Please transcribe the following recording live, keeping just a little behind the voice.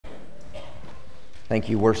Thank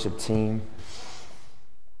you, worship team.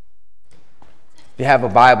 If you have a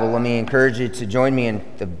Bible, let me encourage you to join me in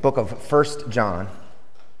the book of 1 John.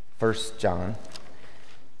 1 John.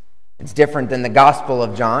 It's different than the Gospel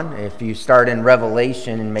of John. If you start in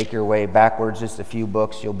Revelation and make your way backwards just a few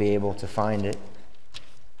books, you'll be able to find it.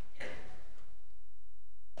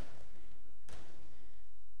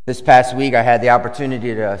 This past week, I had the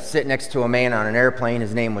opportunity to sit next to a man on an airplane.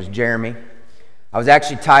 His name was Jeremy. I was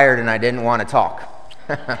actually tired and I didn't want to talk.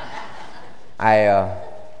 I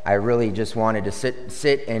really just wanted to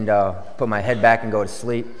sit and put my head back and go to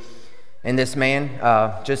sleep. And this man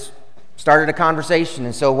just started a conversation.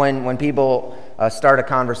 And so when people start a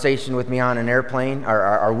conversation with me on an airplane, or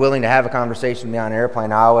are willing to have a conversation with me on an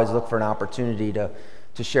airplane, I always look for an opportunity to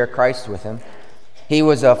share Christ with him. He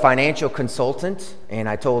was a financial consultant, and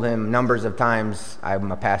I told him numbers of times, I'm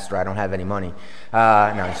a pastor, I don't have any money. No,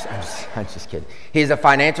 I'm just kidding. He's a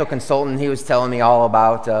financial consultant. He was telling me all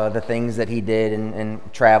about the things that he did and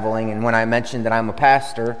traveling. And when I mentioned that I'm a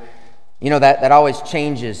pastor, you know, that always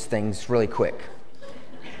changes things really quick.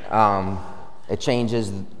 It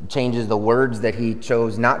changes the words that he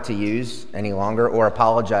chose not to use any longer or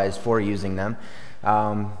apologize for using them.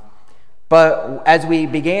 But as we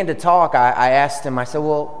began to talk, I asked him, I said,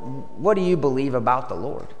 well, what do you believe about the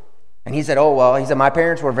Lord? And he said, my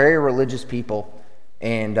parents were very religious people,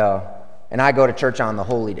 and I go to church on the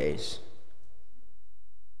holy days.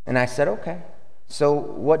 And I said, okay, so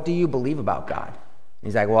what do you believe about God?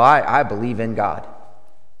 He's like, well, I believe in God.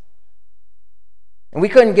 And we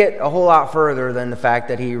couldn't get a whole lot further than the fact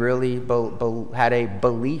that he really had a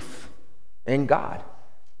belief in God.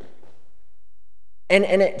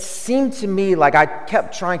 And it seemed to me like I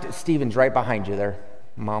kept trying to... Stephen's right behind you there,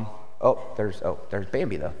 Mom. There's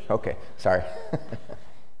Bambi, though. Okay, sorry.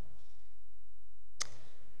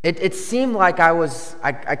 It seemed like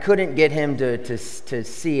I couldn't get him to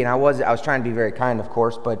see, and I was trying to be very kind, of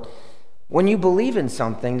course, but when you believe in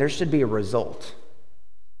something, there should be a result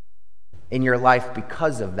in your life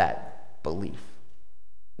because of that belief.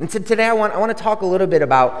 And so today I want to talk a little bit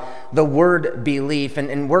about the word belief,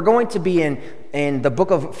 and we're going to be in the book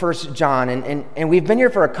of 1 John, and we've been here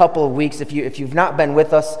for a couple of weeks. If you've not been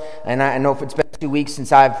with us, and I know if it's been 2 weeks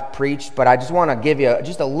since I've preached, but I just want to give you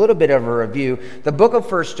just a little bit of a review. The book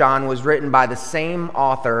of 1 John was written by the same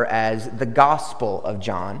author as the Gospel of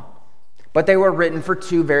John, but they were written for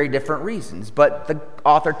two very different reasons. But the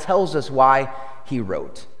author tells us why he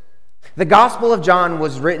wrote. The Gospel of John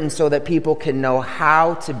was written so that people can know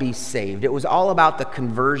how to be saved. It was all about the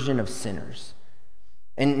conversion of sinners.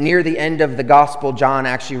 And near the end of the Gospel, John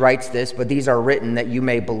actually writes this, but these are written that you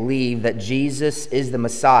may believe that Jesus is the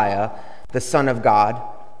Messiah, the Son of God,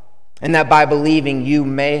 and that by believing you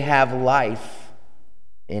may have life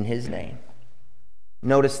in his name.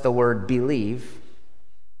 Notice the word believe,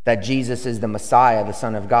 that Jesus is the Messiah, the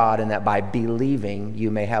Son of God, and that by believing you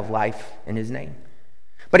may have life in his name.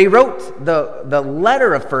 But he wrote the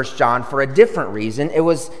letter of 1 John for a different reason. It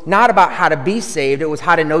was not about how to be saved, it was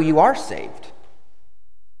how to know you are saved.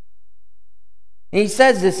 And he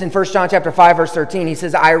says this in 1 John chapter 5, verse 13. He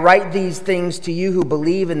says, I write these things to you who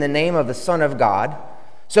believe in the name of the Son of God,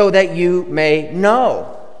 so that you may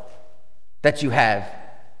know that you have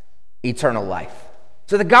eternal life.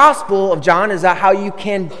 So the Gospel of John is how you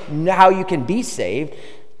can be saved.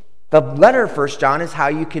 The letter of 1 John is how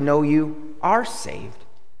you can know you are saved.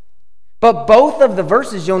 But both of the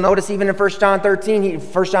verses, you'll notice even in 1 John 13,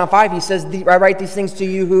 1 John 5, he says, I write these things to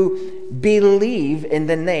you who believe in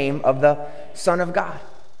the name of the Son of God.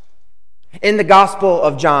 In the Gospel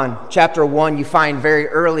of John, chapter 1, you find very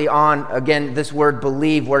early on, again, this word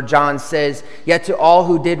believe, where John says, yet to all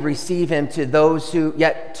who did receive him, to those who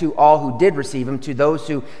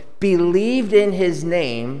believed in his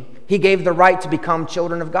name, he gave the right to become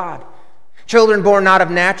children of God. Children born not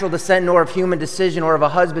of natural descent, nor of human decision, or of a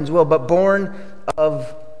husband's will, but born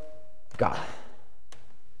of God.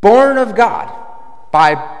 Born of God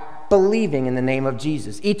by believing in the name of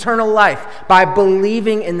Jesus. Eternal life by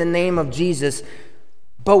believing in the name of Jesus.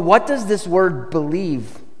 But what does this word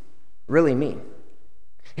believe really mean?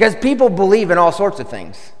 Because people believe in all sorts of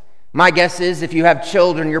things. My guess is if you have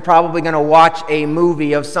children, you're probably going to watch a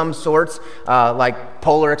movie of some sorts, like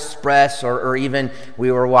Polar Express, or even we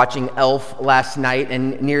were watching Elf last night,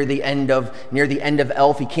 and near the end of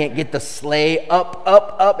Elf, he can't get the sleigh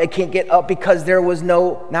up. It can't get up because there was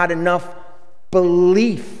not enough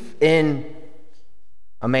belief in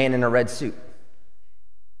a man in a red suit.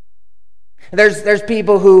 There's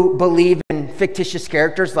people who believe in fictitious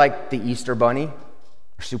characters like the Easter Bunny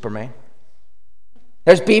or Superman.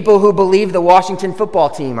 There's people who believe the Washington football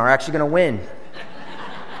team are actually going to win.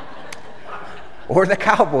 or the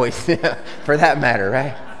Cowboys, for that matter,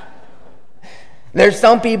 right? There's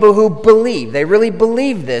some people who believe, they really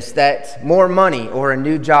believe this, that more money or a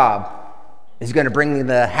new job is going to bring them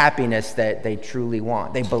the happiness that they truly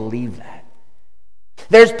want. They believe that.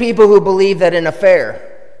 There's people who believe that an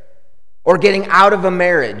affair or getting out of a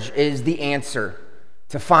marriage is the answer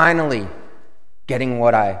to finally getting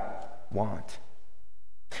what I want.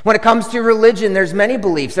 When it comes to religion, there's many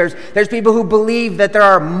beliefs. There's people who believe that there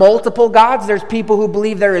are multiple gods. There's people who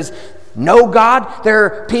believe there is no God. There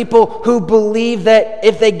are people who believe that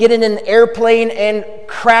if they get in an airplane and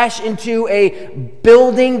crash into a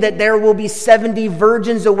building, that there will be 70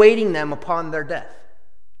 virgins awaiting them upon their death.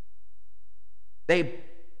 They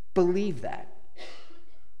believe that.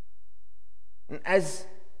 As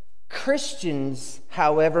Christians,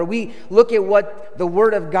 however, we look at what the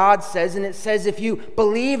Word of God says, and it says if you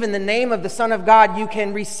believe in the name of the Son of God, you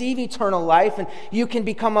can receive eternal life and you can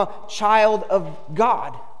become a child of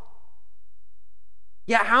God.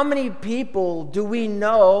 Yeah, how many people do we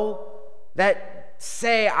know that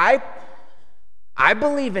say, I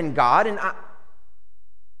believe in God and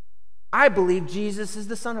I believe Jesus is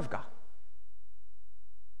the Son of God?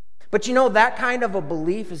 But you know, that kind of a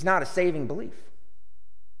belief is not a saving belief,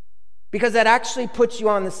 because that actually puts you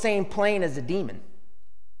on the same plane as a demon.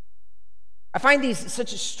 I find these such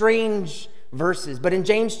strange verses, but in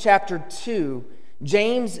James chapter 2,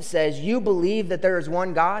 James says, you believe that there is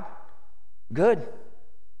one God? Good.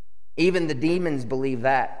 Even the demons believe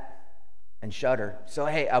that and shudder. So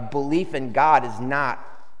hey, a belief in God is not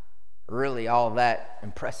really all that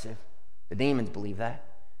impressive. The demons believe that.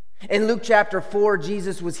 In Luke chapter 4,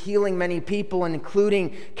 Jesus was healing many people,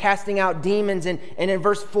 including casting out demons. And in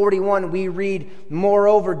verse 41, we read,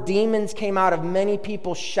 moreover, demons came out of many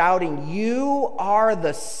people shouting, you are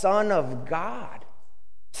the Son of God.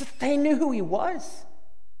 So they knew who he was.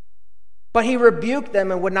 But he rebuked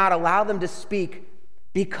them and would not allow them to speak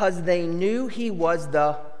because they knew he was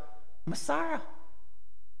the Messiah.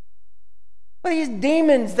 But these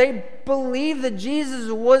demons, they believed that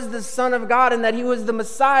Jesus was the Son of God and that he was the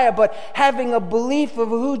Messiah, but having a belief of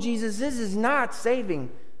who Jesus is not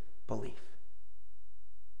saving belief.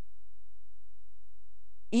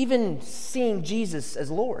 Even seeing Jesus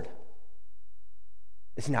as Lord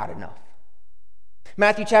is not enough.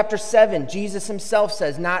 Matthew chapter 7, Jesus himself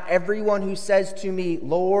says, not everyone who says to me,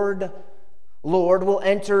 Lord, Lord, will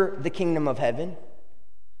enter the kingdom of heaven,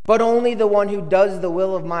 but only the one who does the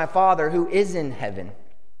will of my Father who is in heaven.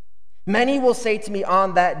 Many will say to me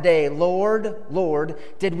on that day, Lord, Lord,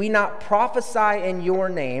 did we not prophesy in your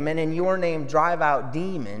name, and in your name drive out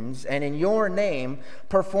demons, and in your name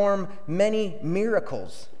perform many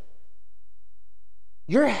miracles?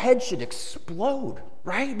 Your head should explode,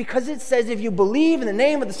 right? Because it says if you believe in the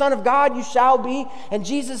name of the Son of God, you shall be. And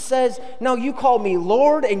Jesus says, no, you called me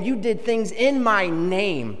Lord, and you did things in my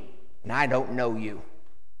name, and I don't know you.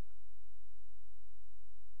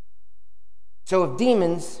 So if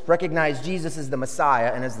demons recognize Jesus as the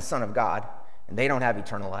Messiah and as the Son of God, and they don't have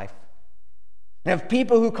eternal life, and if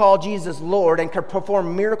people who call Jesus Lord and can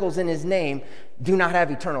perform miracles in his name do not have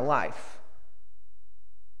eternal life,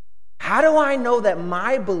 how do I know that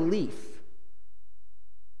my belief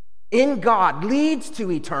in God leads to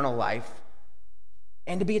eternal life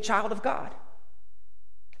and to be a child of God?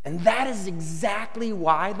 And that is exactly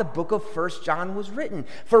why the book of 1 John was written,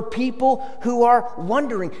 for people who are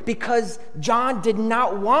wondering, because John did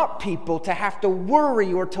not want people to have to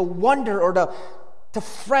worry or to wonder or to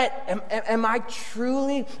fret. Am I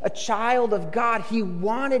truly a child of God? He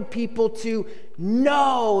wanted people to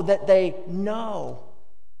know that they know.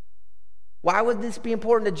 Why would this be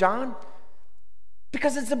important to John?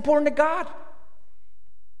 Because it's important to God.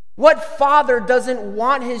 What father doesn't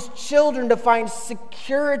want his children to find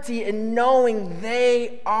security in knowing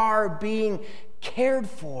they are being cared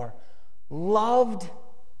for, loved,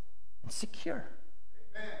 and secure?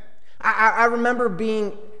 I remember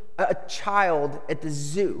being a child at the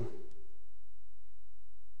zoo.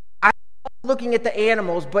 I was looking at the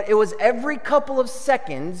animals, but it was every couple of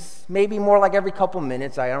seconds, maybe more like every couple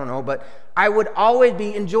minutes, I don't know, but I would always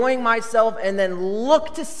be enjoying myself and then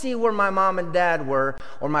look to see where my mom and dad were,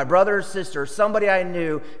 or my brother or sister, or somebody I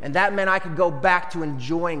knew, and that meant I could go back to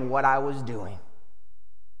enjoying what I was doing.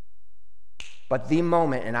 But the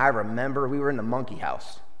moment, and I remember we were in the monkey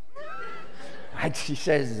house. She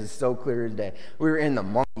says this is so clear as day. We were in the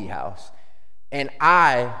monkey house, and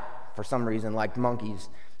I, for some reason, liked monkeys.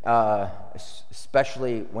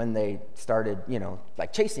 especially when they started,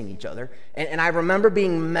 like chasing each other. And I remember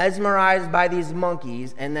being mesmerized by these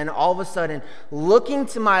monkeys, and then all of a sudden looking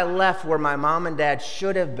to my left where my mom and dad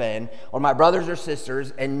should have been, or my brothers or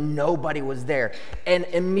sisters, and nobody was there. And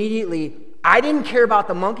immediately, I didn't care about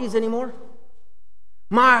the monkeys anymore.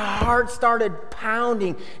 My heart started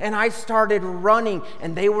pounding, and I started running,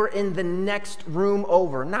 and they were in the next room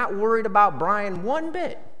over. Not worried about Brian one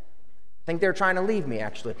bit. I think they were trying to leave me,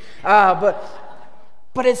 actually.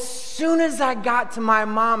 But as soon as I got to my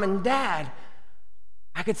mom and dad,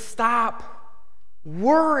 I could stop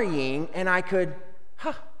worrying, and I could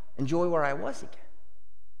enjoy where I was again.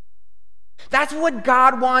 That's what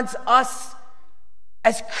God wants us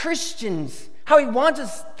as Christians, how He wants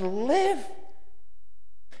us to live.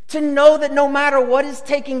 To know that no matter what is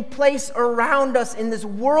taking place around us in this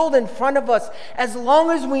world in front of us, as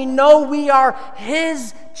long as we know we are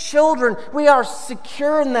His children, we are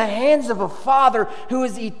secure in the hands of a Father who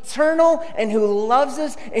is eternal and who loves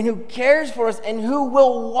us and who cares for us and who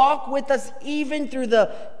will walk with us even through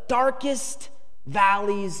the darkest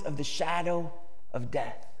valleys of the shadow of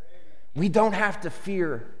death. We don't have to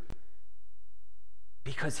fear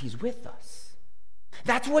because He's with us.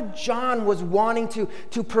 That's what John was wanting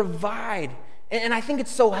to provide. And I think it's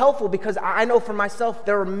so helpful because I know for myself,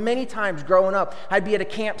 there were many times growing up, I'd be at a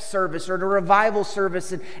camp service or at a revival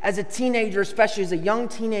service. And as a teenager, especially as a young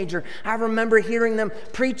teenager, I remember hearing them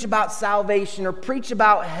preach about salvation or preach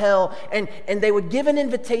about hell. And they would give an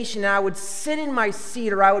invitation, and I would sit in my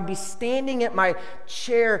seat or I would be standing at my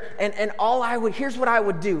chair. And here's what I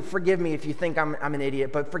would do. Forgive me if you think I'm an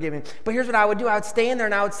idiot, but forgive me. But here's what I would do. I would stand there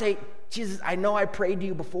and I would say, Jesus, I know I prayed to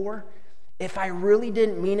you before. If I really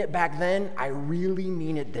didn't mean it back then, I really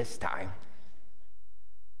mean it this time.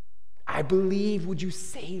 I believe, would you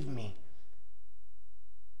save me?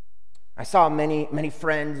 I saw many, many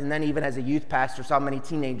friends, and then even as a youth pastor, saw many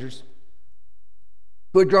teenagers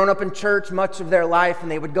who had grown up in church much of their life,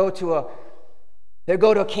 and they would go to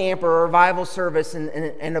a camp or a revival service,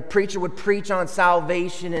 and a preacher would preach on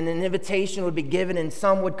salvation, and an invitation would be given, and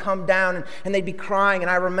some would come down, and they'd be crying. And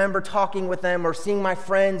I remember talking with them or seeing my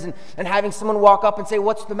friends and having someone walk up and say,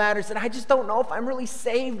 "What's the matter?" I said, "I just don't know if I'm really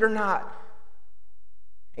saved or not."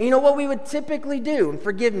 And you know what we would typically do, and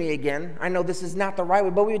forgive me again, I know this is not the right way,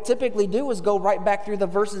 but what we would typically do is go right back through the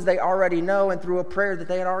verses they already know and through a prayer that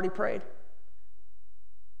they had already prayed.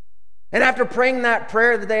 And after praying that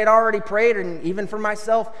prayer that they had already prayed, and even for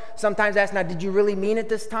myself, sometimes I ask, now, did you really mean it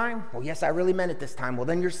this time? Well, yes, I really meant it this time. Well,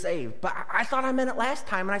 then you're saved. But I thought I meant it last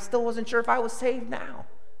time, and I still wasn't sure if I was saved now.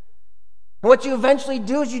 And what you eventually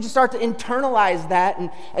do is you just start to internalize that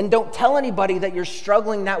and don't tell anybody that you're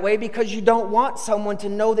struggling that way because you don't want someone to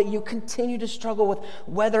know that you continue to struggle with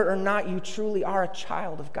whether or not you truly are a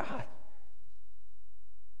child of God.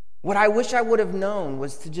 What I wish I would have known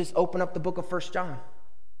was to just open up the book of 1 John.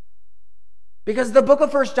 Because the book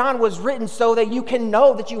of 1 John was written so that you can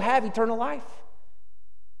know that you have eternal life.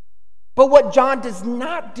 But what John does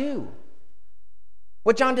not do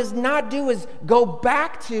is go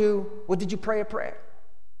back to, well, did you pray a prayer?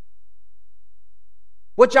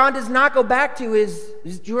 What John does not go back to is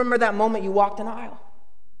do you remember that moment you walked an aisle?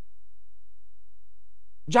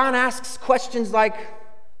 John asks questions like,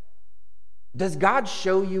 does God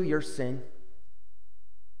show you your sin?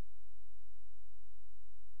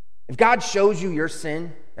 If God shows you your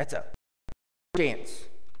sin, that's a chance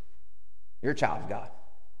you're a child of God.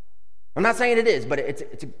 I'm not saying it is, but it's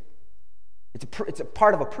a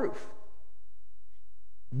part of a proof.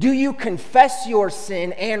 Do you confess your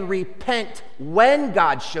sin and repent when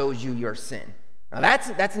God shows you your sin? Now that's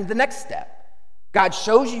the next step. God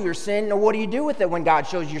shows you your sin. Now what do you do with it when God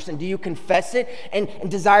shows you your sin? Do you confess it and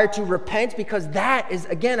desire to repent? Because that is,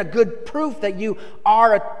 again, a good proof that you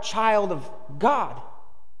are a child of God.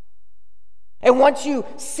 And once you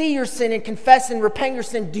see your sin and confess and repent your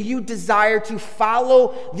sin, do you desire to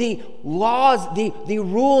follow the laws, the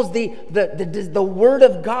rules, the word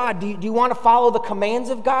of God? Do you want to follow the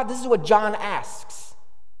commands of God? This is what John asks.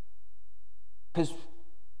 Because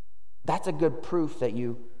that's a good proof that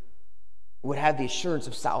you would have the assurance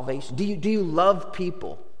of salvation. Do you love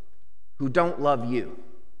people who don't love you?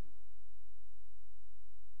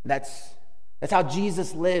 That's how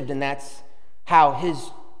Jesus lived, and that's how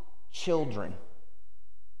his children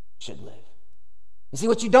should live. You see,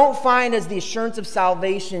 what you don't find as the assurance of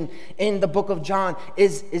salvation in the book of John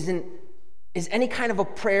isn't is any kind of a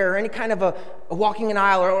prayer, any kind of a walking an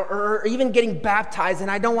aisle, or even getting baptized.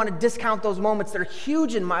 And I don't want to discount those moments. They're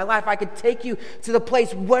huge in my life. I could take you to the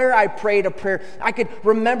place where I prayed a prayer. I could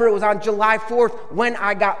remember it was on July 4th when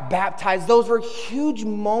I got baptized. Those were huge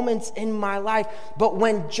moments in my life. But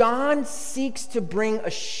when John seeks to bring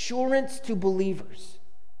assurance to believers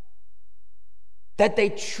that they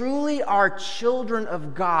truly are children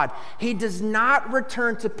of God, he does not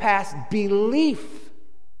return to past belief,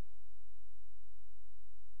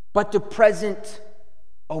 but to present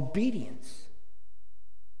obedience.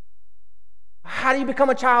 How do you become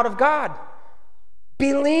a child of God?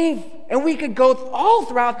 Believe. And we could go all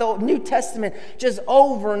throughout the New Testament just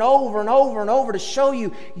over and over and over and over to show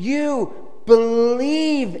you, you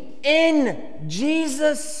believe in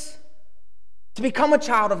Jesus to become a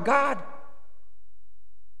child of God.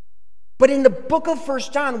 But in the book of 1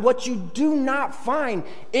 John, what you do not find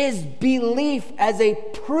is belief as a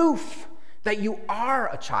proof that you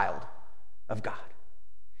are a child of God.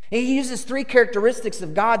 And he uses three characteristics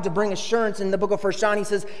of God to bring assurance. In the book of 1 John, he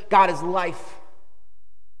says, God is life.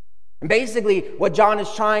 And basically, what John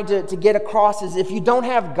is trying to get across is if you don't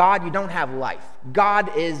have God, you don't have life.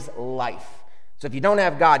 God is life. So if you don't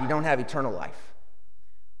have God, you don't have eternal life.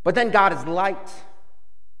 But then God is light.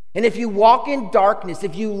 And if you walk in darkness,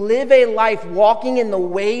 if you live a life walking in the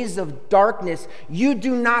ways of darkness, you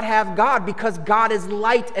do not have God, because God is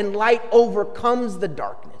light and light overcomes the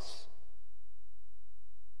darkness.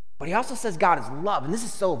 But he also says God is love, and this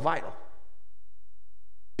is so vital.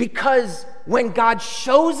 Because when God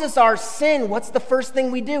shows us our sin, what's the first thing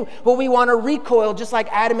we do? Well, we want to recoil, just like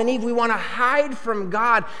Adam and Eve. We want to hide from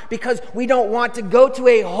God because we don't want to go to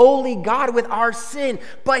a holy God with our sin.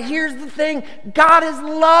 But here's the thing, God is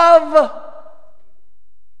love.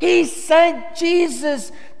 He sent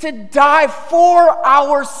Jesus to die for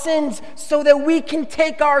our sins so that we can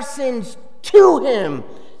take our sins to him,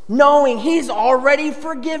 knowing he's already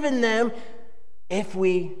forgiven them if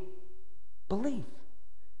we believe.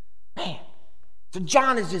 Man. So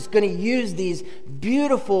John is just going to use these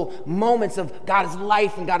beautiful moments of God is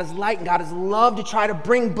life and God is light and God is love to try to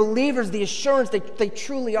bring believers the assurance that they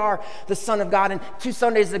truly are the Son of God. And 2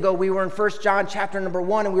 Sundays ago, we were in 1 John chapter number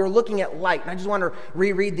 1, and we were looking at light. And I just want to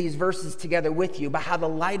reread these verses together with you about how the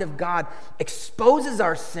light of God exposes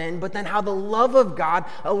our sin, but then how the love of God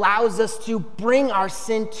allows us to bring our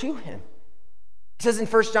sin to him. It says in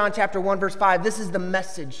 1 John chapter 1, verse 5, this is the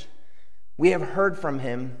message we have heard from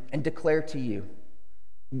him and declare to you.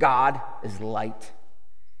 God is light.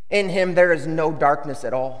 In him there is no darkness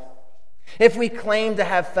at all. If we claim to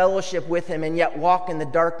have fellowship with him and yet walk in the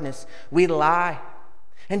darkness, we lie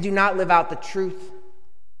and do not live out the truth.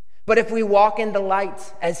 But if we walk in the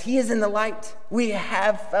light, as he is in the light, we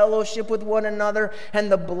have fellowship with one another,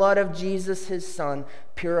 and the blood of Jesus, his Son,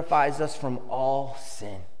 purifies us from all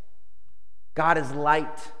sin. God is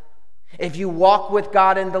light. If you walk with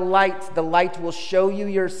God in the light will show you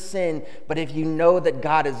your sin. But if you know that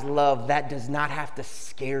God is love, that does not have to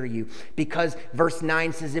scare you. Because verse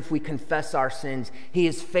 9 says, if we confess our sins, he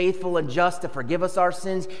is faithful and just to forgive us our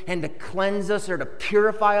sins and to cleanse us or to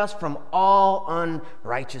purify us from all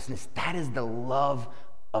unrighteousness. That is the love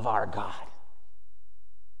of our God.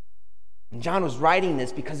 And John was writing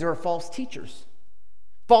this because there were false teachers.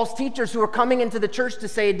 False teachers who are coming into the church to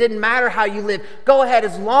say it didn't matter how you live. Go ahead,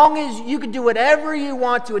 as long as you can do whatever you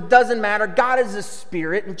want to, it doesn't matter. God is a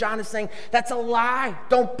spirit. And John is saying that's a lie.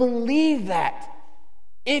 Don't believe that.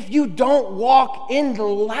 If you don't walk in the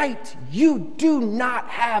light, you do not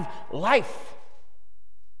have life.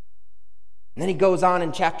 And then he goes on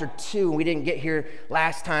in chapter 2. We didn't get here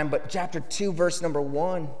last time, but chapter 2, verse number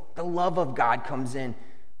 1, the love of God comes in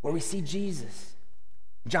where we see Jesus.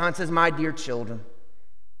 John says, my dear children,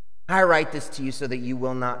 I write this to you so that you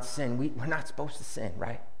will not sin. We're not supposed to sin,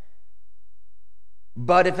 right?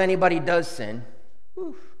 But if anybody does sin,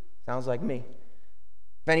 sounds like me.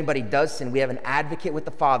 If anybody does sin, we have an advocate with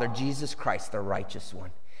the Father, Jesus Christ, the righteous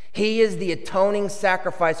one. He is the atoning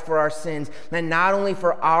sacrifice for our sins, and not only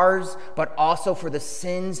for ours, but also for the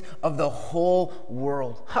sins of the whole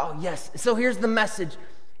world. Oh, yes. So here's the message.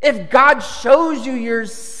 If God shows you your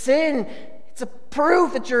sin, it's a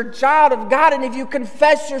proof that you're a child of God. And if you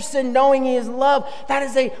confess your sin knowing he is love, that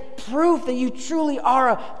is a proof that you truly are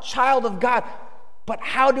a child of God. But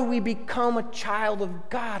how do we become a child of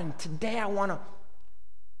God? And today I want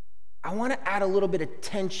to add a little bit of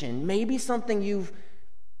tension. Maybe something you've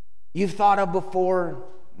thought of before.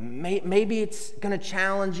 Maybe it's going to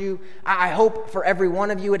challenge you. I hope for every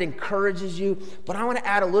one of you it encourages you. But I want to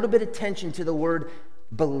add a little bit of tension to the word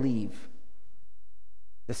believe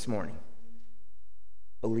this morning.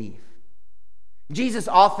 Believe. Jesus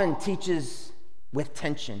often teaches with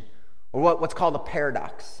tension, or what's called a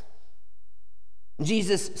paradox.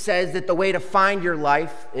 Jesus says that the way to find your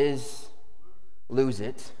life is lose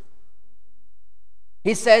it.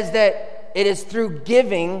 He says that it is through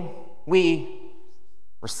giving we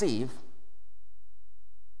receive.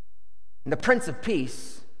 And the Prince of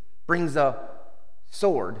Peace brings a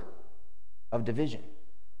sword of division.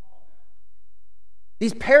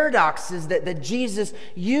 These paradoxes that Jesus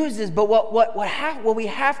uses, but what we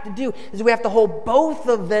have to do is we have to hold both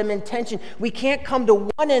of them in tension. We can't come to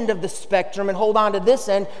one end of the spectrum and hold on to this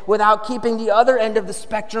end without keeping the other end of the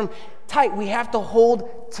spectrum tight. We have to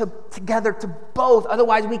hold together to both,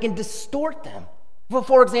 otherwise we can distort them. Well,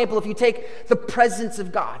 for example, if you take the presence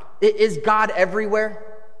of God, is God everywhere?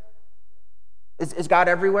 Is God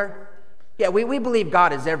everywhere? Yeah, we believe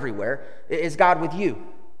God is everywhere. Is God with you?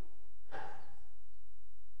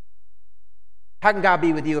 How can God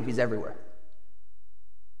be with you if he's everywhere?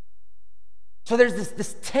 So there's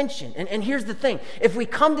this tension. And here's the thing. If we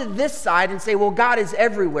come to this side and say, well, God is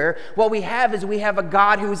everywhere, what we have is we have a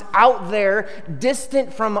God who's out there,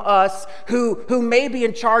 distant from us, who may be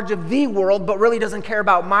in charge of the world, but really doesn't care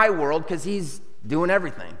about my world because he's doing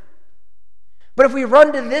everything. But if we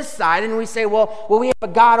run to this side and we say, well, we have a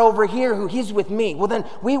God over here who he's with me, well, then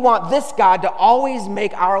we want this God to always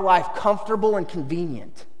make our life comfortable and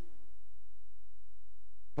convenient.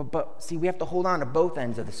 But see, we have to hold on to both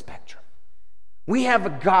ends of the spectrum. We have a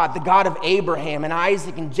God, the God of Abraham and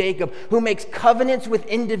Isaac and Jacob, who makes covenants with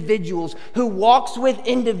individuals, who walks with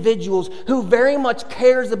individuals, who very much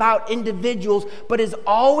cares about individuals, but is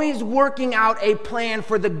always working out a plan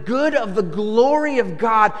for the good of the glory of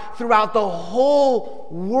God throughout the whole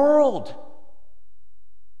world.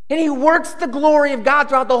 And he works the glory of God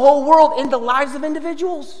throughout the whole world in the lives of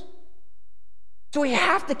individuals. So we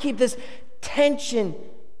have to keep this tension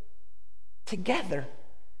together.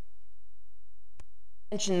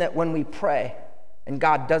 Mention that when we pray and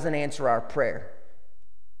God doesn't answer our prayer,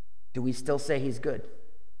 do we still say he's good?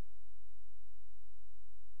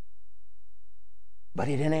 But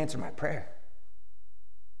he didn't answer my prayer.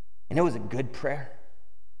 And it was a good prayer.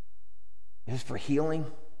 It was for healing.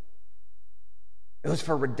 It was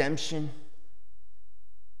for redemption.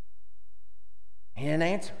 He didn't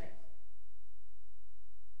answer it.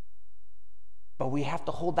 But we have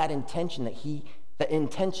to hold that intention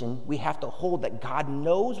we have to hold that God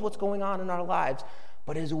knows what's going on in our lives,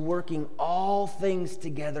 but is working all things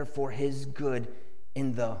together for his good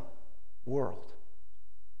in the world.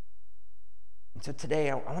 And so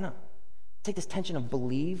today I want to take this tension of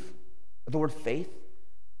believe, the word faith,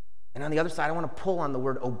 and on the other side I want to pull on the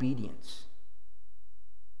word obedience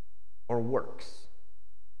or works.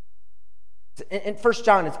 In 1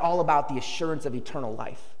 John, it's all about the assurance of eternal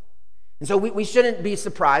life. And so we shouldn't be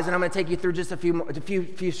surprised, and I'm going to take you through just a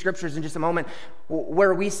few scriptures in just a moment,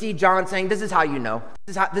 where we see John saying, this is how you know.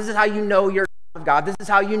 This is how you know you're of God. This is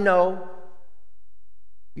how you know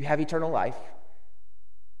you have eternal life.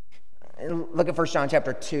 And look at 1 John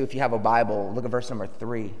chapter 2. If you have a Bible, look at verse number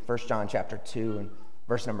 3. 1 John chapter 2 and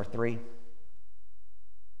verse number 3.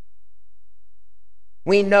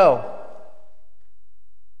 We know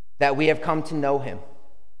that we have come to know him.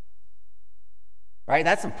 Right?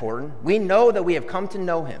 That's important. We know that we have come to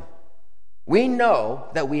know him. We know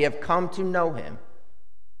that we have come to know him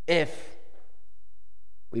if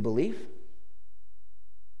we believe.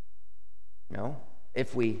 No,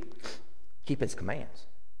 if we keep his commands.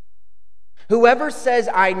 Whoever says,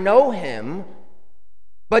 I know him,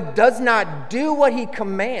 but does not do what he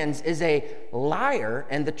commands is a liar,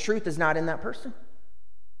 and the truth is not in that person.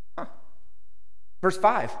 Verse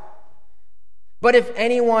 5. But if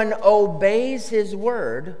anyone obeys his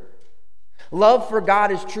word, love for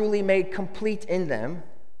God is truly made complete in them.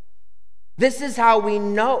 This is how we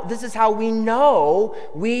know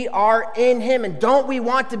we are in him. And don't we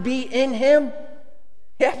want to be in him?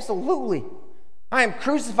 Yeah, absolutely. I am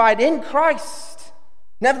crucified in Christ.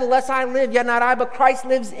 Nevertheless, I live, yet not I, but Christ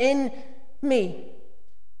lives in me.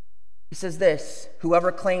 He says this,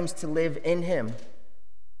 whoever claims to live in him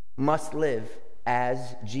must live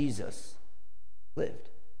as Jesus lived.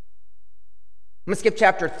 I'm going to skip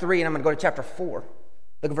chapter 3 and I'm going to go to chapter 4.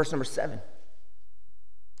 Look at verse number 7.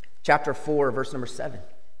 Chapter 4, verse number 7.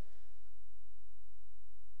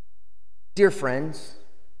 Dear friends,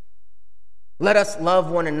 let us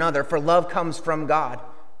love one another, for love comes from God.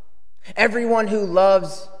 Everyone who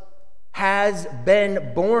loves has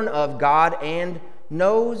been born of God and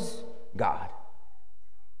knows God.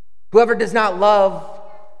 Whoever does not love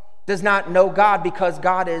does not know God, because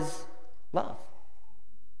God is love.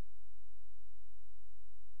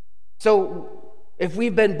 So If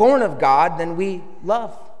we've been born of God, then we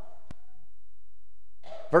love.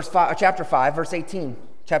 Chapter 5, verse 18.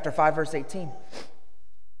 Chapter 5, verse 18. It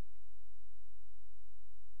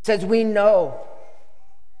says, we know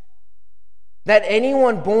that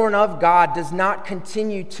anyone born of God does not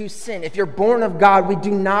continue to sin. If you're born of God, we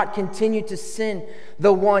do not continue to sin.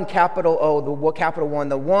 The one, capital O, the capital one,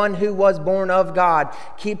 the one who was born of God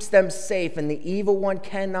keeps them safe, and the evil one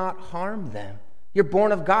cannot harm them. You're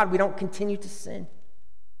born of God, we don't continue to sin.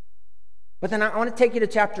 But then I want to take you to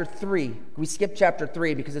chapter 3. We skipped chapter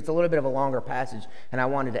 3 because it's a little bit of a longer passage, and I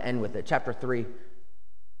wanted to end with it. Chapter 3,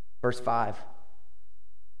 verse 5.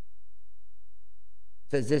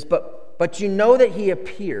 Says this, but you know that he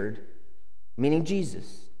appeared, meaning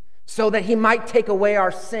Jesus, so that he might take away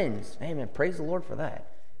our sins. Amen. Praise the Lord for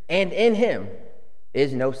that. And in him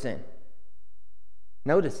is no sin.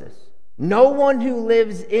 Notice this. No one who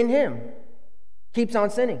lives in him keeps on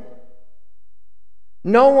sinning.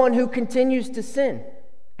 No one who continues to sin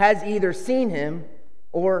has either seen him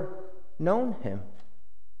or known him.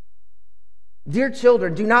 Dear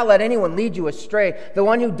children, do not let anyone lead you astray. The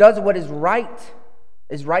one who does what is right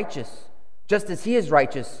is righteous, just as he is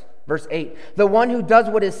righteous. Verse 8, the one who does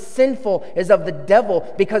what is sinful is of the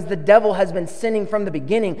devil, because the devil has been sinning from the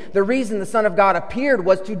beginning. The reason the Son of God appeared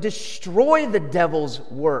was to destroy the devil's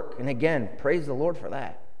work. And again, praise the Lord for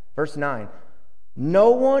that. Verse 9, no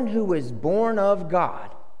one who is born of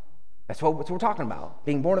God, that's what we're talking about,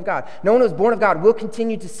 being born of God. No one who is born of God will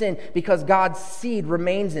continue to sin because God's seed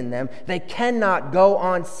remains in them. They cannot go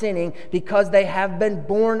on sinning because they have been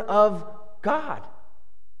born of God.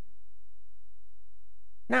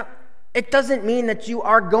 Now, it doesn't mean that you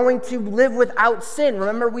are going to live without sin.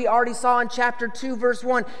 Remember, we already saw in chapter 2, verse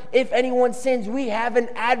 1, if anyone sins, we have an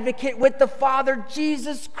advocate with the Father,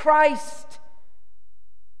 Jesus Christ.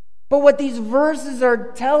 But what these verses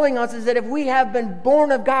are telling us is that if we have been born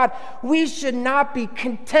of God, we should not be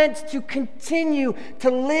content to continue to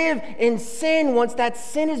live in sin once that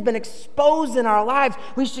sin has been exposed in our lives.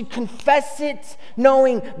 We should confess it,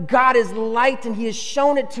 knowing God is light and he has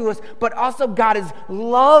shown it to us, but also God is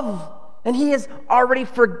love and he has already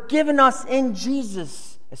forgiven us in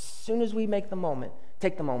Jesus as soon as we take the moment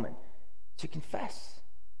to confess.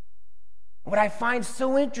 What I find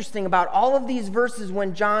so interesting about all of these verses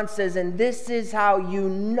when John says, and this is how you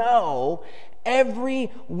know, every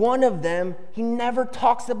one of them, he never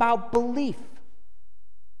talks about belief.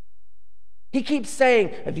 He keeps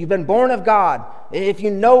saying, if you've been born of God, if you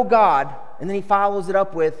know God, and then he follows it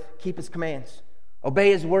up with, keep his commands, obey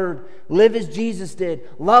his word, live as Jesus did,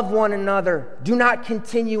 love one another, do not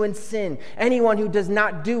continue in sin. Anyone who does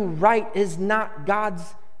not do right is not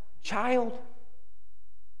God's child.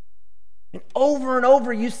 And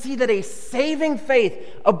over, you see that a saving faith,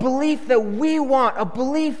 a belief that we want, a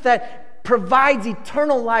belief that provides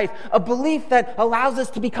eternal life, a belief that allows us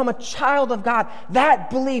to become a child of God, that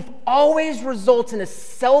belief always results in a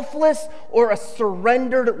selfless or a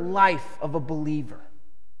surrendered life of a believer.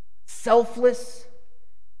 Selfless,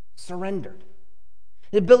 surrendered.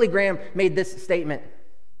 Billy Graham made this statement.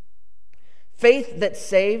 Faith that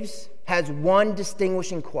saves has one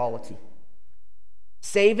distinguishing quality.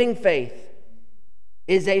 Saving faith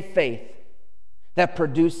is a faith that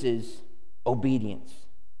produces obedience.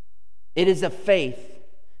 It is a faith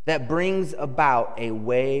that brings about a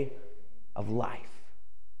way of life.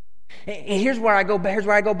 And here's where I go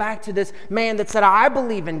back to this man that said, I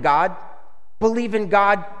believe in God,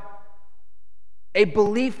 a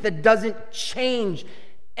belief that doesn't change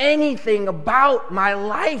anything about my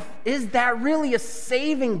life. Is that really a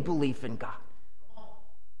saving belief in God?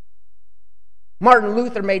 Martin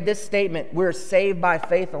Luther made this statement, we're saved by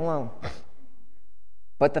faith alone.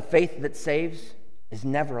 But the faith that saves is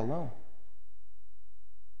never alone.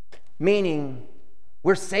 Meaning,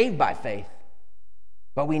 we're saved by faith,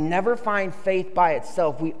 but we never find faith by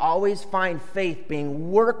itself. We always find faith being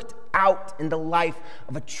worked out in the life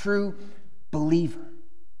of a true believer.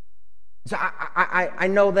 So I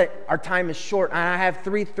know that our time is short, and I have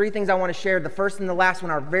three things I want to share. The first and the last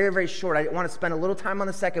one are very, very short. I want to spend a little time on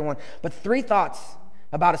the second one, but 3 thoughts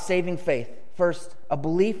about a saving faith. First, a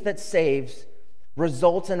belief that saves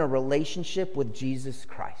results in a relationship with Jesus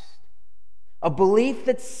Christ. A belief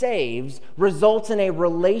that saves results in a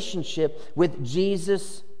relationship with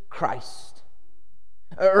Jesus Christ.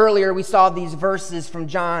 Earlier, we saw these verses from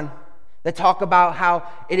John that talk about how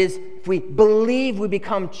it is, if we believe, we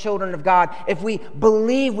become children of God. If we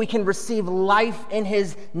believe, we can receive life in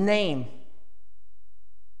his name.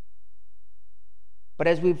 But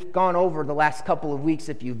as we've gone over the last couple of weeks,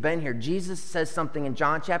 if you've been here, Jesus says something in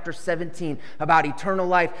John chapter 17 about eternal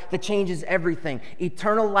life that changes everything.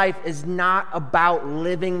 Eternal life is not about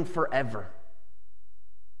living forever.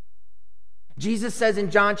 Jesus says in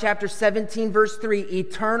John chapter 17, verse 3,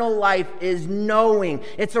 eternal life is knowing,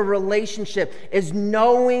 it's a relationship, is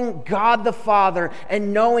knowing God the Father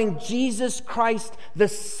and knowing Jesus Christ the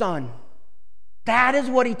Son. That is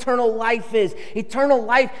what eternal life is. Eternal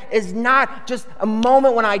life is not just a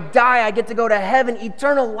moment when I die, I get to go to heaven.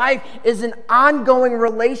 Eternal life is an ongoing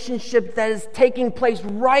relationship that is taking place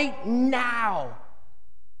right now.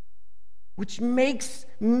 Which makes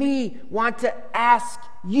me want to ask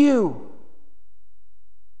you,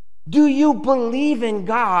 do you believe in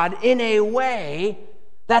God in a way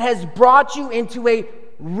that has brought you into a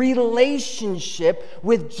relationship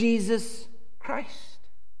with Jesus Christ?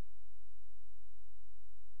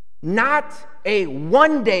 Not a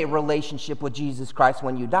one-day relationship with Jesus Christ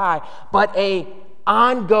when you die, but an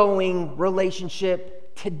ongoing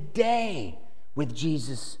relationship today with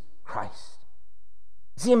Jesus Christ.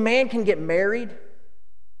 See, a man can get married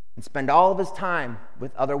and spend all of his time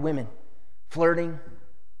with other women, flirting,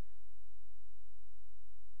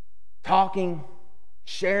 talking,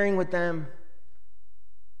 sharing with them,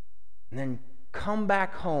 and then come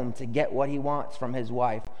back home to get what he wants from his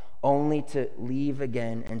wife, only to leave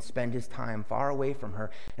again and spend his time far away from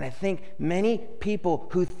her. And I think many people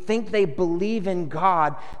who think they believe in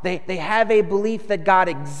God, they have a belief that God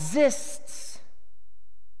exists,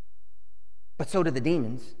 but so do the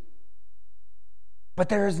demons. But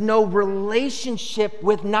there is no relationship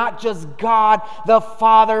with not just God the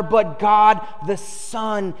Father, but God the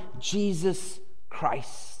Son, Jesus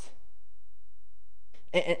Christ.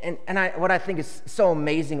 And what I think is so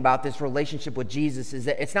amazing about this relationship with Jesus is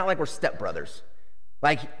that it's not like we're stepbrothers.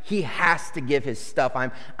 Like he has to give his stuff.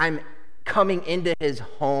 I'm coming into his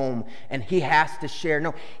home and he has to share.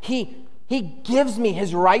 No, he gives me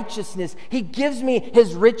his righteousness. He gives me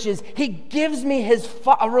his riches. He gives me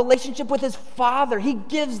a relationship with his Father. He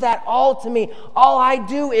gives that all to me. All I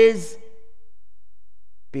do is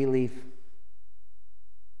believe.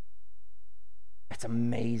 It's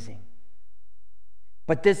amazing.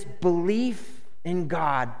 But this belief in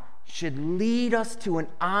God should lead us to an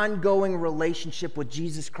ongoing relationship with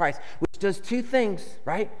Jesus Christ, which does two things,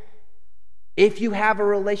 right? If you have a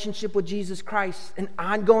relationship with Jesus Christ, an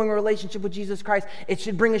ongoing relationship with Jesus Christ, it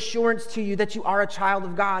should bring assurance to you that you are a child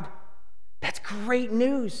of God. That's great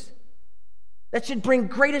news. That should bring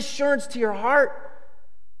great assurance to your heart.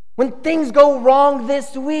 When things go wrong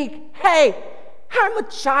this week, hey, I'm a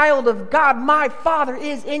child of God. My Father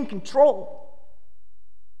is in control.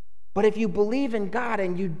 But if you believe in God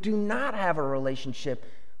and you do not have a relationship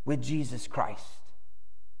with Jesus Christ,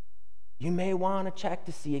 you may want to check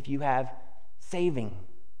to see if you have saving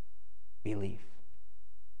belief.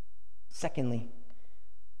 Secondly,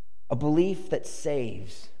 a belief that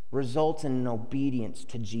saves results in an obedience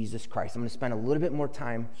to Jesus Christ. I'm going to spend a little bit more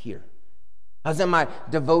time here. I was in my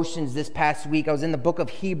devotions this past week. I was in the book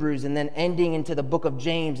of Hebrews and then ending into the book of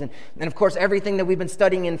James. And of course, everything that we've been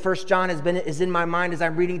studying in 1 John is in my mind as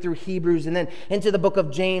I'm reading through Hebrews and then into the book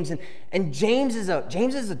of James. And James is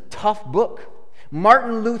a tough book.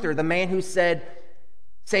 Martin Luther, the man who said,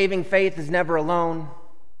 saving faith is never alone.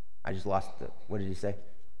 I just lost it. What did he say?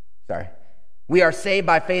 Sorry. We are saved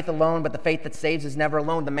by faith alone, but the faith that saves is never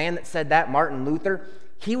alone. The man that said that, Martin Luther,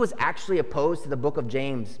 he was actually opposed to the book of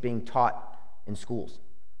James being taught in schools.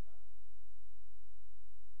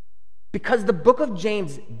 Because the book of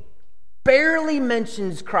James barely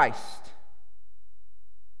mentions Christ.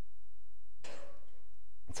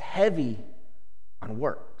 It's heavy on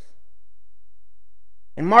works.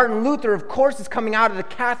 And Martin Luther, of course, is coming out of the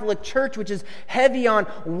Catholic Church, which is heavy on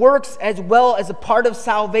works as well as a part of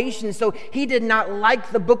salvation. So he did not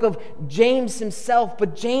like the book of James himself,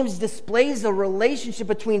 but James displays a relationship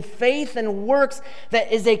between faith and works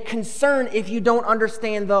that is a concern if you don't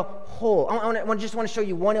understand the whole. I just want to show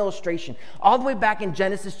you one illustration. All the way back in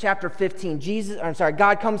Genesis chapter 15,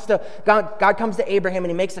 God comes to Abraham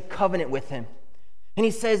and he makes a covenant with him. And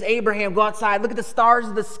he says, Abraham, go outside, look at the stars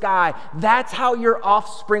of the sky. That's how your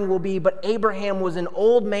offspring will be. But Abraham was an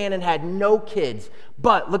old man and had no kids.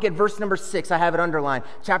 But look at verse number 6. I have it underlined.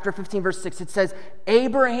 Chapter 15, verse 6. It says,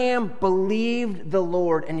 Abraham believed the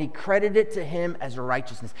Lord and he credited it to him as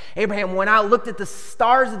righteousness. Abraham went out, looked at the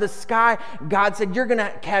stars of the sky. God said, you're going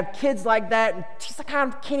to have kids like that. And he's like, I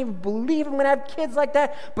can't even believe I'm going to have kids like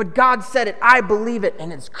that. But God said it. I believe it.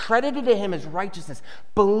 And it's credited to him as righteousness.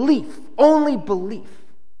 Belief, only belief.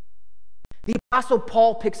 Apostle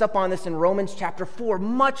Paul picks up on this in Romans chapter 4,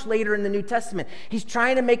 much later in the New Testament. He's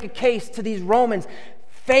trying to make a case to these Romans.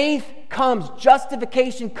 Faith comes,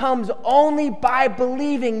 justification comes only by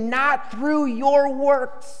believing, not through your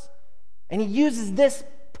works. And he uses this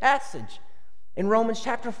passage in Romans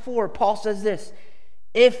chapter 4. Paul says this,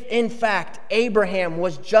 if in fact Abraham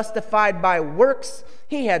was justified by works,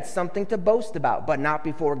 he had something to boast about, but not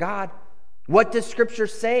before God. What does Scripture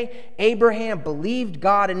say? Abraham believed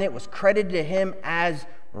God and it was credited to him as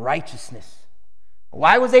righteousness.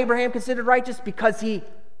 Why was Abraham considered righteous? Because he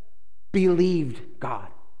believed God.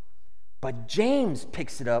 But James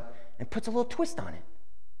picks it up and puts a little twist on it.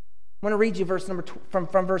 I want to read you from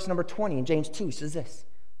verse number 20 in James 2. He says this.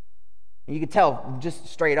 And you can tell just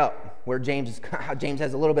straight up where how James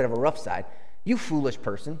has a little bit of a rough side. You foolish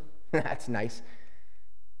person. That's nice.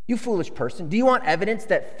 You foolish person. Do you want evidence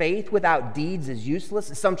that faith without deeds is useless?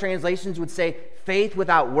 Some translations would say faith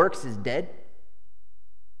without works is dead.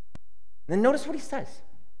 Then notice what he says.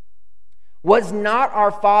 Was not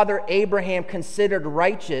our father Abraham considered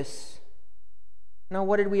righteous? Now,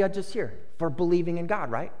 what did we just hear? For believing in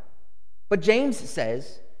God, right? But James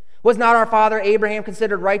says, was not our father Abraham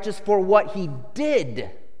considered righteous for what he did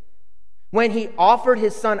when he offered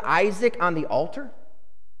his son Isaac on the altar?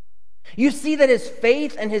 You see that his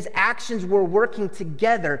faith and his actions were working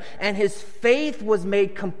together, and his faith was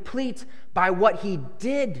made complete by what he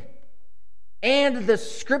did. And the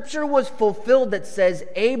scripture was fulfilled that says,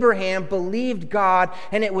 Abraham believed God,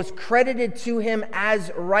 and it was credited to him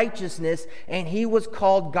as righteousness, and he was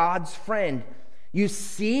called God's friend. You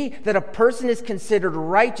see that a person is considered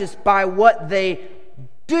righteous by what they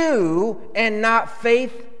do and not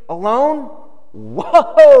faith alone?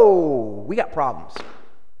 Whoa! We got problems.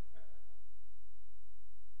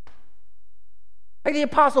 Like the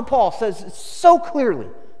Apostle Paul says so clearly,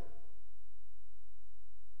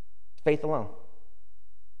 faith alone.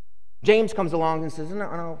 James comes along and says,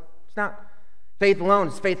 no, it's not faith alone,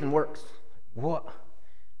 it's faith and works. What?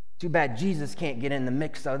 Too bad Jesus can't get in the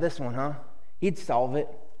mix of this one, huh? He'd solve it.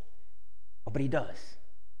 Oh, but he does.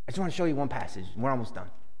 I just want to show you one passage. We're almost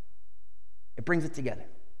done. It brings it together.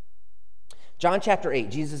 John chapter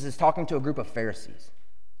 8, Jesus is talking to a group of Pharisees.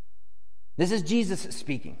 This is Jesus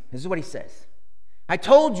speaking. This is what he says. I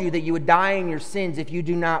told you that you would die in your sins if you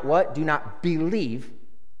do not what? Do not believe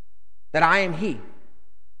that I am he.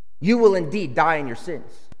 You will indeed die in your sins.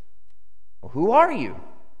 Well, who are you?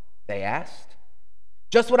 They asked.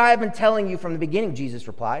 Just what I have been telling you from the beginning, Jesus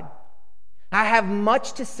replied. I have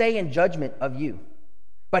much to say in judgment of you,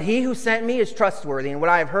 but he who sent me is trustworthy, and what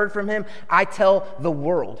I have heard from him, I tell the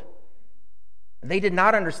world. They did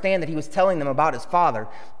not understand that he was telling them about his Father.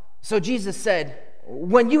 So Jesus said,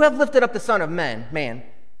 when you have lifted up the Son of Man,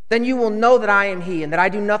 then you will know that I am he, and that I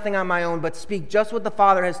do nothing on my own, but speak just what the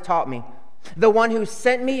Father has taught me. The one who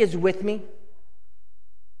sent me is with me.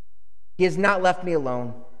 He has not left me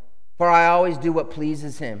alone, for I always do what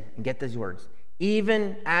pleases him. And get these words.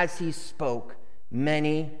 Even as he spoke,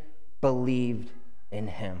 many believed in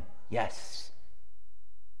him. Yes.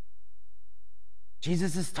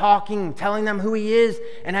 Jesus is talking, telling them who he is,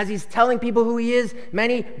 and as he's telling people who he is,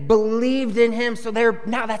 many believed in him. So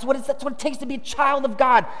that's what it takes to be a child of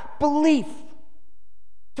God. Belief.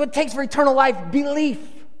 That's what it takes for eternal life. Belief.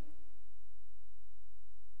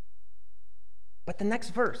 But the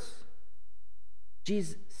next verse,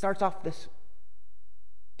 Jesus starts off this.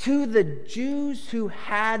 To the Jews who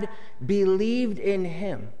had believed in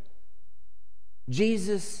him,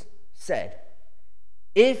 Jesus said,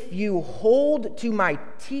 if you hold to my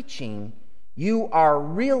teaching, you are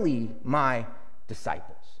really my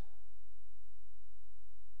disciples.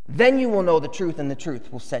 Then you will know the truth, and the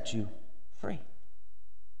truth will set you free.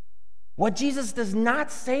 What Jesus does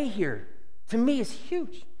not say here, to me, is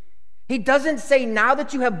huge. He doesn't say, now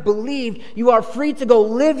that you have believed, you are free to go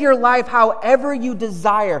live your life however you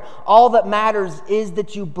desire. All that matters is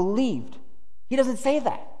that you believed. He doesn't say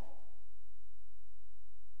that.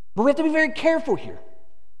 But we have to be very careful here.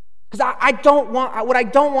 Because what I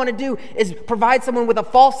don't want to do is provide someone with a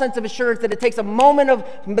false sense of assurance that it takes a moment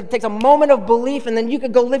of belief, and then you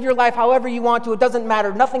can go live your life however you want to. It doesn't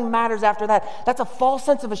matter. Nothing matters after that. That's a false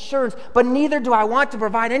sense of assurance. But neither do I want to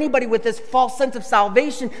provide anybody with this false sense of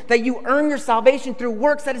salvation that you earn your salvation through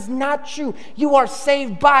works. That is not true. You are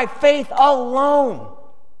saved by faith alone.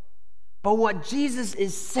 But what Jesus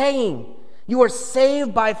is saying, you are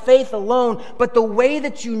saved by faith alone, but the way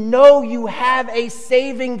that you know you have a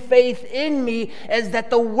saving faith in me is that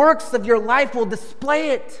the works of your life will display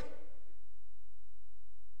it.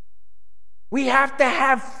 We have to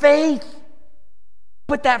have faith,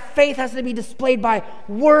 but that faith has to be displayed by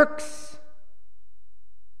works.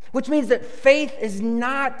 which means that faith is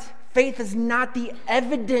not the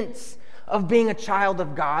evidence of being a child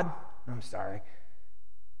of God. I'm sorry.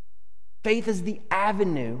 Faith is the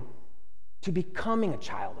avenue to becoming a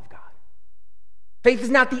child of God. Faith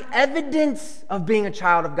is not the evidence of being a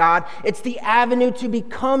child of God. It's the avenue to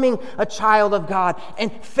becoming a child of God.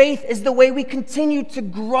 And faith is the way we continue to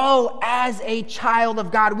grow as a child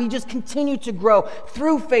of God. We just continue to grow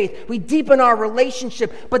through faith. We deepen our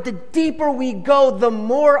relationship. But the deeper we go, the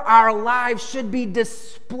more our lives should be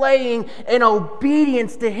displaying an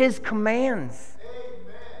obedience to His commands.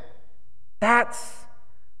 Amen. That's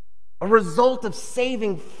a result of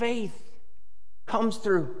saving faith, comes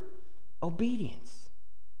through obedience.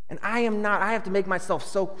 And I have to make myself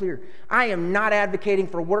so clear. I am not advocating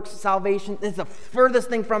for works of salvation. This is the furthest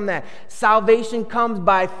thing from that. Salvation comes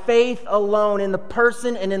by faith alone in the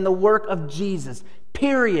person and in the work of Jesus.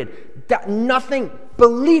 Period. Nothing.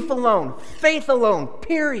 Belief alone. Faith alone.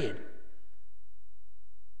 Period.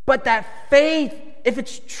 But that faith, if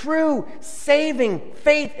it's true, saving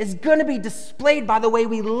faith is going to be displayed by the way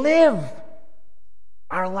we live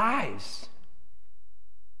our lives.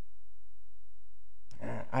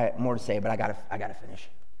 I have more to say, but I gotta finish.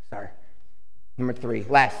 Sorry. Number 3,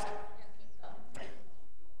 last.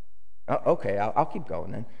 Oh, okay, I'll keep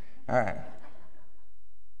going then. All right.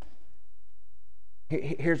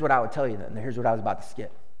 Here's what I would tell you then. Here's what I was about to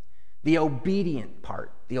skip. The obedience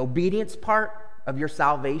part of your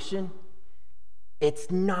salvation, it's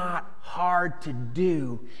not hard to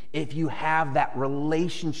do if you have that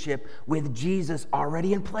relationship with Jesus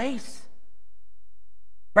already in place.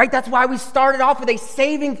 Right? That's why we started off with a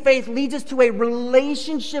saving faith leads us to a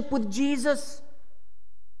relationship with Jesus.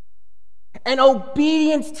 And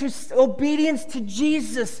obedience to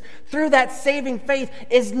Jesus through that saving faith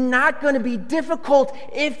is not going to be difficult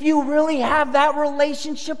if you really have that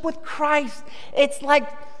relationship with Christ. It's like,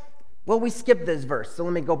 well, we skipped this verse, so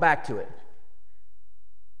let me go back to it.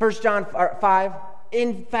 1 John 5.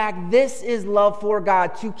 In fact, this is love for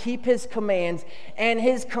God, to keep His commands, and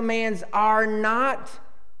His commands are not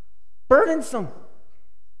burdensome.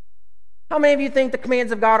 How many of you think the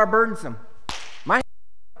commands of God are burdensome? I'm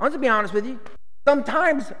going to be honest with you.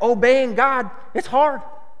 Sometimes obeying God, it's hard.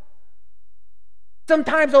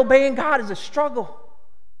 Sometimes obeying God is a struggle.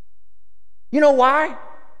 You know why?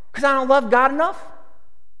 Because I don't love God enough.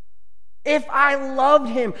 If I loved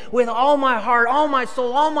Him with all my heart, all my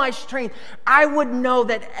soul, all my strength, I would know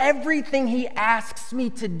that everything He asks me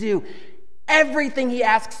to do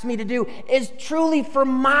is truly for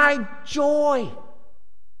my joy.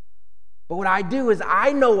 But what I do is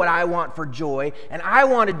I know what I want for joy, and I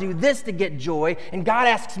want to do this to get joy, and God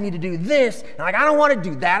asks me to do this, and I don't want to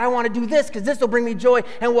do that. I want to do this because this will bring me joy.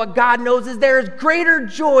 And what God knows is there is greater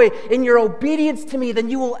joy in your obedience to me than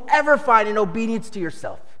you will ever find in obedience to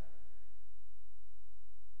yourself.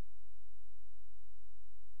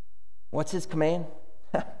 What's His command?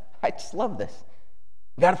 I just love this.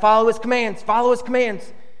 You got to follow His commands. Follow His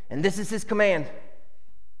commands. And this is His command.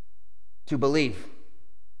 To believe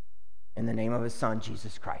in the name of His Son,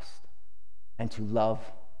 Jesus Christ. And to love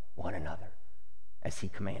one another as He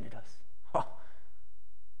commanded us. Oh,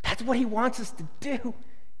 that's what He wants us to do.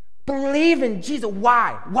 Believe in Jesus.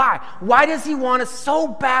 Why? Why does He want us so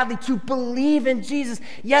badly to believe in Jesus?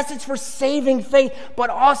 Yes, it's for saving faith,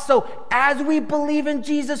 but also as we believe in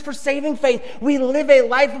Jesus for saving faith, we live a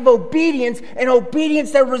life of obedience, an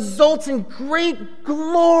obedience that results in great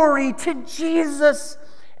glory to Jesus.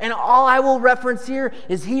 And all I will reference here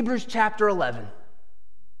is Hebrews chapter 11.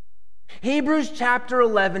 Hebrews chapter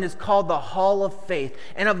 11 is called the Hall of Faith.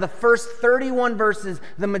 And of the first 31 verses,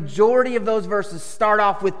 the majority of those verses start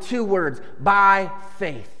off with 2 words, by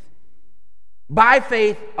faith. By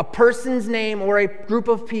faith, a person's name or a group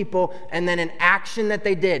of people, and then an action that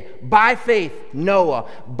they did. By faith, Noah.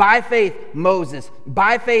 By faith, Moses.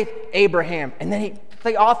 By faith, Abraham. And then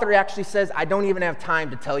the author actually says, I don't even have time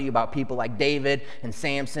to tell you about people like David and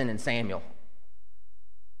Samson and Samuel.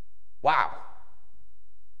 Wow.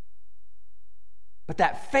 But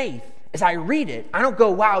that faith, as I read it, I don't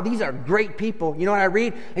go, wow, these are great people. You know what I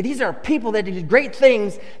read? These are people that did great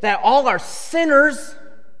things, that all are sinners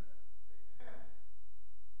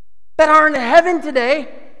that are in heaven today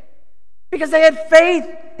because they had faith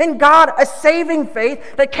in God, a saving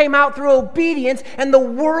faith that came out through obedience, and the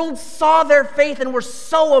world saw their faith and were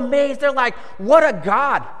so amazed. They're like, what a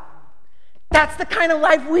God. That's the kind of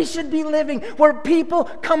life we should be living, where people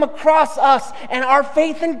come across us and our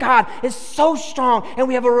faith in God is so strong and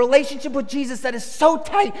we have a relationship with Jesus that is so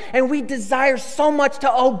tight and we desire so much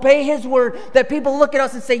to obey His word that people look at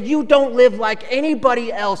us and say, you don't live like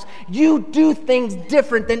anybody else. You do things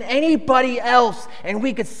different than anybody else. And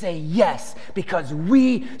we could say yes, because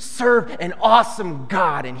we serve an awesome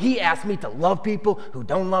God and He asked me to love people who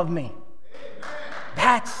don't love me.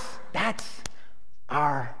 That's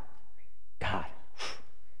our God.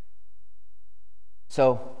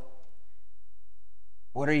 So,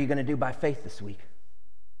 what are you going to do by faith this week?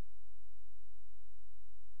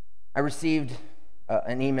 I received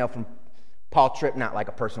an email from Paul Tripp, not like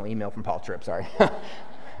a personal email from Paul Tripp, sorry.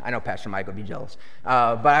 I know Pastor Mike would be jealous.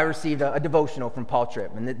 But I received a devotional from Paul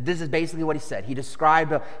Tripp, and this is basically what he said. He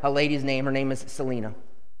described a lady's name. Her name is Selena.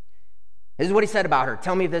 This is what he said about her.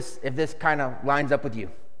 Tell me if this kind of lines up with you.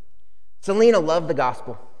 Selena loved the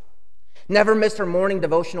gospel, never missed her morning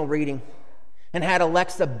devotional reading, and had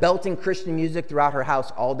Alexa belting Christian music throughout her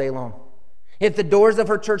house all day long. If the doors of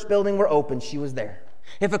her church building were open, she was there.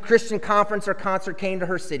 If a Christian conference or concert came to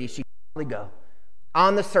her city, she'd probably go.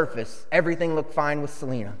 On the surface, everything looked fine with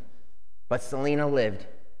Selena, but Selena lived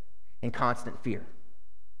in constant fear.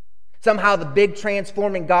 Somehow the big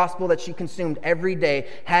transforming gospel that she consumed every day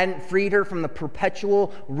hadn't freed her from the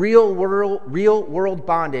perpetual real world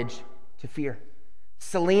bondage to fear.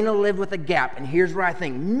 Selena lived with a gap, and here's where I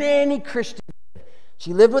think many Christians live.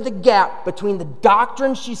 She lived with a gap between the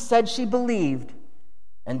doctrine she said she believed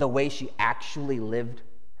and the way she actually lived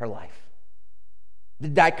her life. The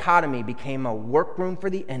dichotomy became a workroom for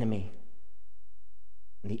the enemy.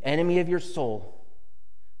 And the enemy of your soul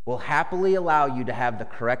will happily allow you to have the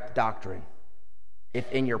correct doctrine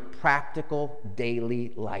if in your practical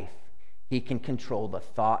daily life he can control the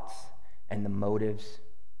thoughts and the motives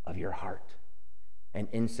of your heart, and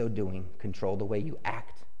in so doing control the way you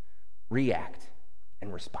act, react,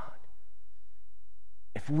 and respond.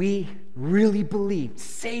 If we really believed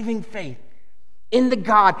saving faith in the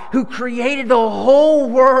God who created the whole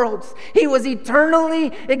world, He was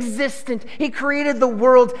eternally existent. He created the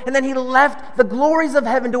world, and then He left the glories of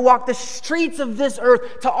heaven to walk the streets of this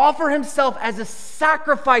earth to offer Himself as a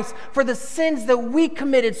sacrifice for the sins that we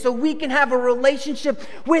committed, so we can have a relationship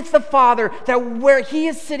with the Father, that where He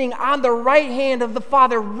is sitting on the right hand of the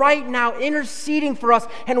Father right now, interceding for us,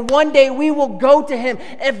 and one day we will go to Him.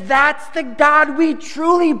 If that's the God we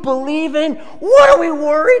truly believe in, what are we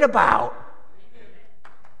worried about?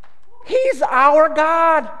 He's our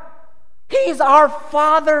God. He's our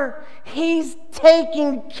Father. He's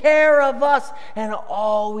taking care of us. And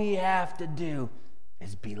all we have to do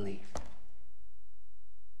is believe.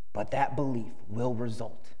 But that belief will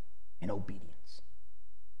result in obedience.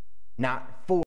 Not for